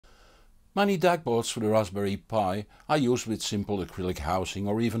Many DAC boards for the Raspberry Pi are used with simple acrylic housing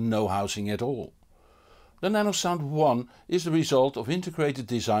or even no housing at all. The NanoSound 1 is the result of integrated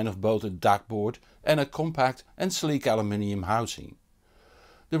design of both a DAC board and a compact and sleek aluminium housing.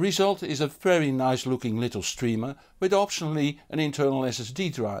 The result is a very nice looking little streamer with optionally an internal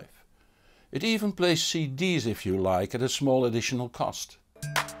SSD drive. It even plays CDs if you like at a small additional cost.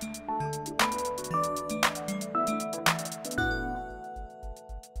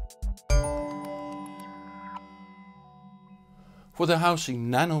 For the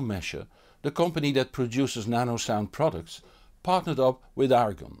housing NanoMesher, the company that produces NanoSound products partnered up with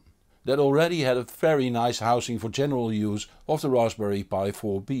Argon, that already had a very nice housing for general use of the Raspberry Pi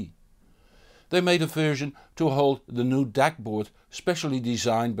 4B. They made a version to hold the new DAC board specially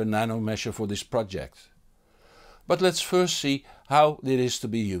designed by NanoMesher for this project. But let's first see how it is to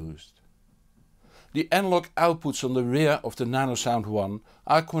be used. The analog outputs on the rear of the NanoSound 1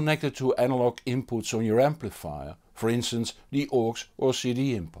 are connected to analog inputs on your amplifier, for instance the aux or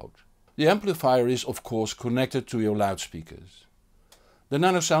CD input. The amplifier is of course connected to your loudspeakers. The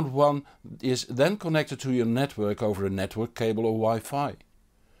NanoSound 1 is then connected to your network over a network cable or Wi-Fi.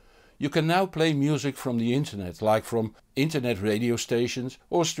 You can now play music from the internet, like from internet radio stations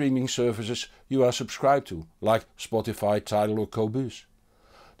or streaming services you are subscribed to, like Spotify, Tidal or Qobuz.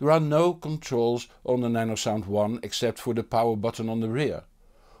 There are no controls on the NanoSound 1 except for the power button on the rear.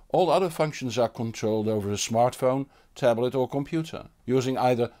 All other functions are controlled over a smartphone, tablet or computer, using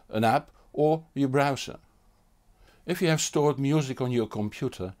either an app or your browser. If you have stored music on your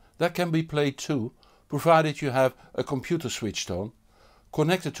computer, that can be played too, provided you have a computer switched on,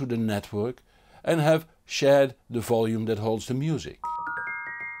 connected to the network and have shared the volume that holds the music.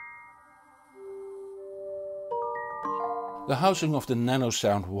 The housing of the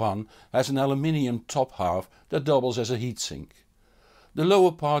NanoSound 1 has an aluminium top half that doubles as a heatsink. The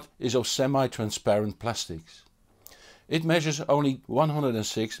lower part is of semi-transparent plastics. It measures only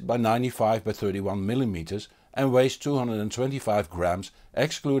 106 by 95 by 31 mm and weighs 225 grams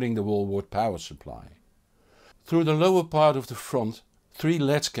excluding the wall-wart power supply. Through the lower part of the front 3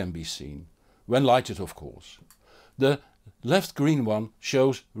 LEDs can be seen, when lighted of course. The left green one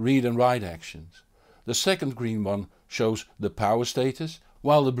shows read and write actions. The second green one shows the power status,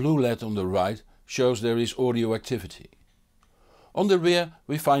 while the blue LED on the right shows there is audio activity. On the rear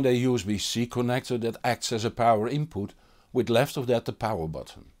we find a USB-C connector that acts as a power input, with left of that the power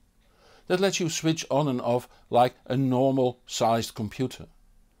button. That lets you switch on and off like a normal sized computer.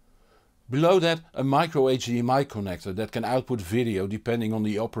 Below that a micro HDMI connector that can output video depending on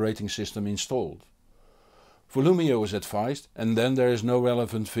the operating system installed. Volumio is advised and then there is no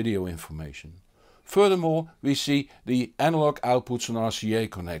relevant video information. Furthermore we see the analog outputs on RCA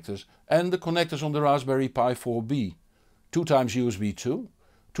connectors and the connectors on the Raspberry Pi 4B, 2x USB 2,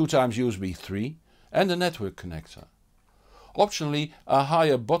 2x USB 3 and the network connector. Optionally a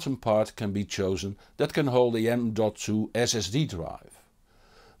higher bottom part can be chosen that can hold the M.2 SSD drive.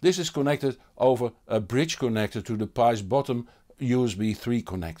 This is connected over a bridge connector to the Pi's bottom USB 3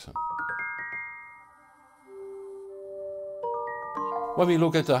 connector. When we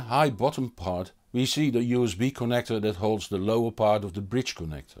look at the high bottom part we see the USB connector that holds the lower part of the bridge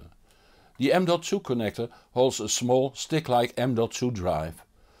connector. The M.2 connector holds a small stick-like M.2 drive.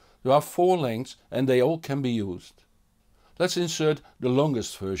 There are 4 lengths and they all can be used. Let's insert the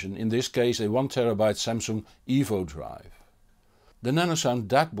longest version, in this case a 1TB Samsung Evo drive. The NanoSound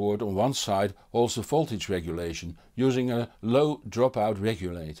DAC board on one side holds the voltage regulation using a low dropout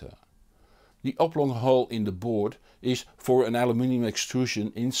regulator. The oblong hole in the board is for an aluminium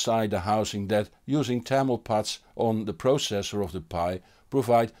extrusion inside the housing that, using thermal pads on the processor of the Pi,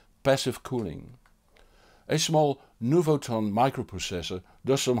 provide passive cooling. A small Nuvoton microprocessor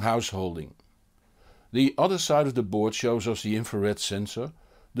does some householding. The other side of the board shows us the infrared sensor,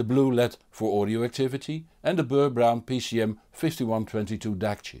 the blue LED for audio activity and the Burr Brown PCM 5122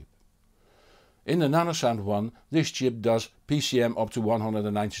 DAC chip. In the NanoSound 1 this chip does PCM up to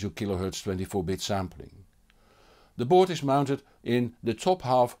 192 kHz 24-bit sampling. The board is mounted in the top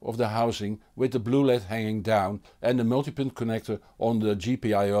half of the housing with the blue LED hanging down and the multipin connector on the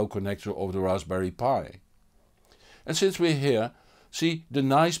GPIO connector of the Raspberry Pi. And since we're here, see the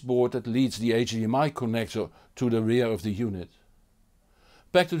nice board that leads the HDMI connector to the rear of the unit.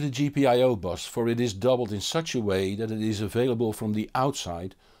 Back to the GPIO bus, for it is doubled in such a way that it is available from the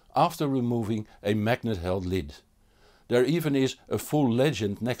outside after removing a magnet held lid. There even is a full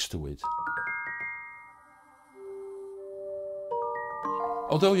legend next to it.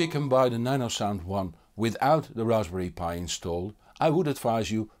 Although you can buy the NanoSound 1 without the Raspberry Pi installed, I would advise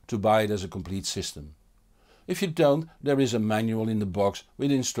you to buy it as a complete system. If you don't, there is a manual in the box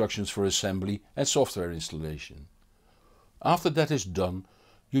with instructions for assembly and software installation. After that is done,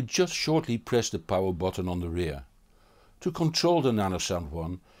 you just shortly press the power button on the rear. To control the NanoSound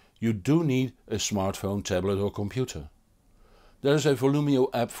One, you do need a smartphone, tablet or computer. There is a Volumio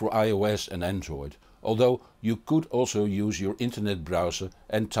app for iOS and Android, although you could also use your internet browser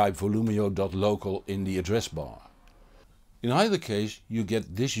and type volumio.local in the address bar. In either case you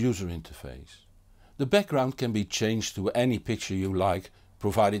get this user interface. The background can be changed to any picture you like,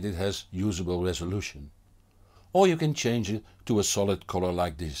 provided it has usable resolution. Or you can change it to a solid color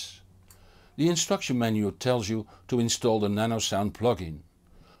like this. The instruction manual tells you to install the NanoSound plugin.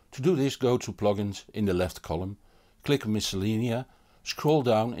 To do this, go to Plugins in the left column, click Miscellanea, scroll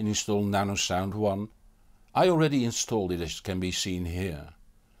down and install NanoSound One. I already installed it, as can be seen here.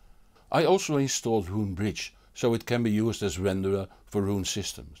 I also installed Rune Bridge, so it can be used as renderer for Rune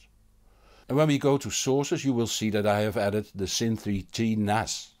systems. And when we go to sources, you will see that I have added the Syn3T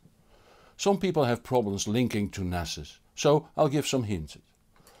NAS. Some people have problems linking to NASes, so I'll give some hints.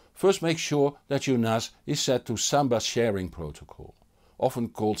 First, make sure that your NAS is set to Samba sharing protocol, often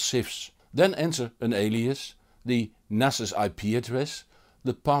called SIFS. Then enter an alias, the NAS's IP address,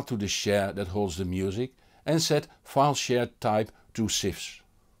 the path to the share that holds the music, and set file share type to SIFS.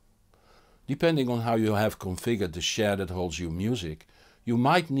 Depending on how you have configured the share that holds your music, you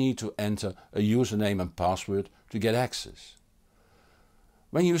might need to enter a username and password to get access.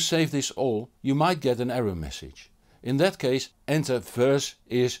 When you save this all, you might get an error message. In that case, enter verse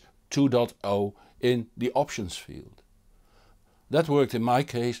is 2.0 in the options field. That worked in my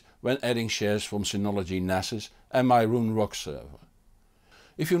case when adding shares from Synology NASes and my Rune Rock server.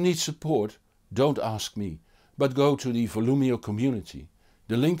 If you need support, don't ask me, but go to the Volumio community.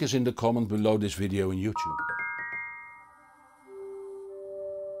 The link is in the comment below this video on YouTube.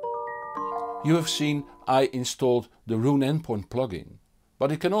 You have seen I installed the Rune Endpoint plugin,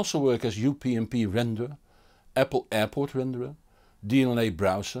 but it can also work as UPnP renderer, Apple Airport renderer, DLNA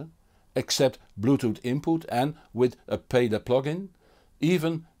browser, accept Bluetooth input and with a PADA plugin,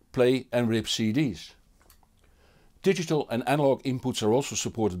 even play and rip CDs. Digital and analog inputs are also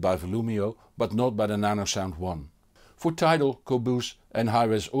supported by Volumio, but not by the NanoSound One. For Tidal, Qobuz and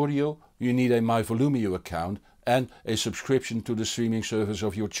high-res audio you need a MyVolumio account and a subscription to the streaming service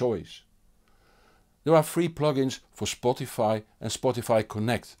of your choice. There are free plugins for Spotify and Spotify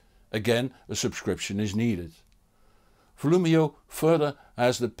Connect. Again, a subscription is needed. Volumio further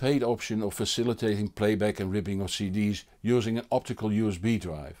has the paid option of facilitating playback and ripping of CDs using an optical USB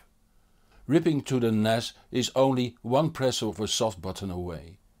drive. Ripping to the NAS is only one press of a soft button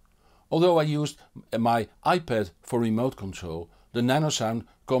away. Although I used my iPad for remote control, the NanoSound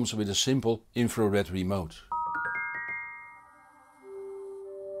comes with a simple infrared remote.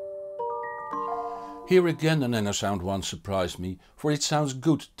 Here again the NanoSound One surprised me, for it sounds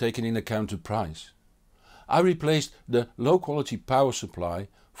good taking in account the price. I replaced the low quality power supply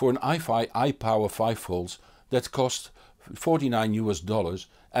for an iFi iPower 5V that cost $49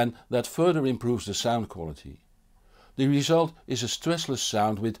 and that further improves the sound quality. The result is a stressless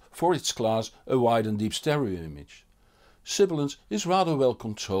sound with, for its class, a wide and deep stereo image. Sibilance is rather well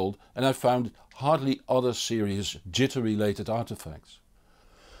controlled and I found hardly other serious jitter related artifacts.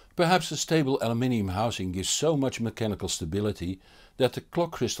 Perhaps the stable aluminium housing gives so much mechanical stability that the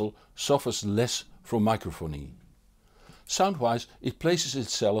clock crystal suffers less from microphony. Sound-wise it places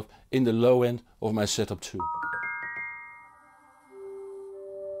itself in the low end of my setup too.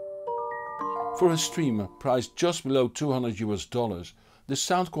 For a streamer priced just below $200, the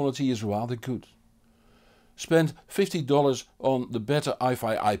sound quality is rather good. Spend $50 on the better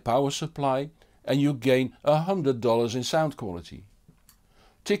iFi iPower supply and you gain $100 in sound quality.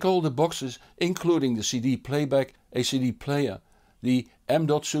 Tick all the boxes including the CD playback, a CD player, the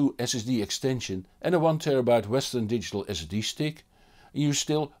M.2 SSD extension and a 1TB Western Digital SSD stick, and you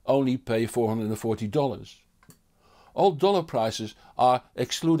still only pay $440. All dollar prices are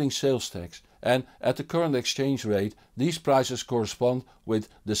excluding sales tax, and at the current exchange rate these prices correspond with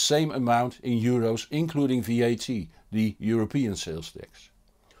the same amount in euros including VAT, the European sales tax.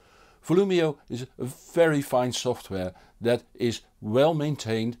 Volumio is a very fine software that is well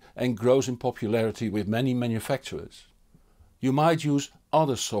maintained and grows in popularity with many manufacturers. You might use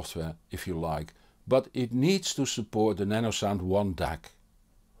other software if you like, but it needs to support the NanoSound One DAC.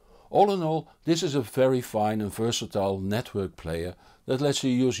 All in all, this is a very fine and versatile network player that lets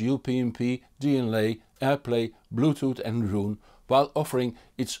you use UPnP, DLNA, AirPlay, Bluetooth and Rune while offering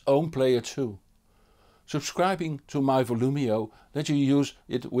its own player too. Subscribing to MyVolumio lets you use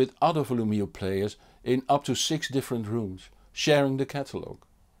it with other Volumio players in up to 6 different rooms, sharing the catalogue.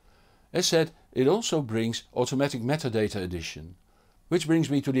 As said, it also brings automatic metadata addition, which brings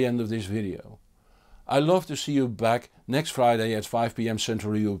me to the end of this video. I love to see you back next Friday at 5 PM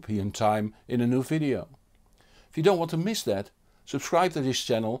Central European Time in a new video. If you don't want to miss that, subscribe to this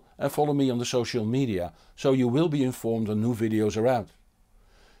channel and follow me on the social media so you will be informed when new videos are out.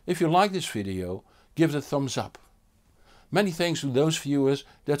 If you like this video, give it a thumbs up. Many thanks to those viewers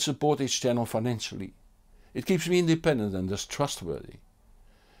that support this channel financially. It keeps me independent and thus trustworthy.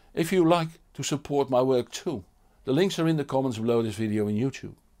 If you like to support my work too, the links are in the comments below this video on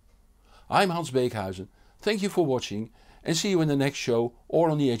YouTube. I'm Hans Beekhuizen, thank you for watching and see you in the next show or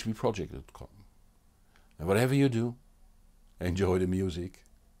on thehbproject.com. And whatever you do, enjoy the music.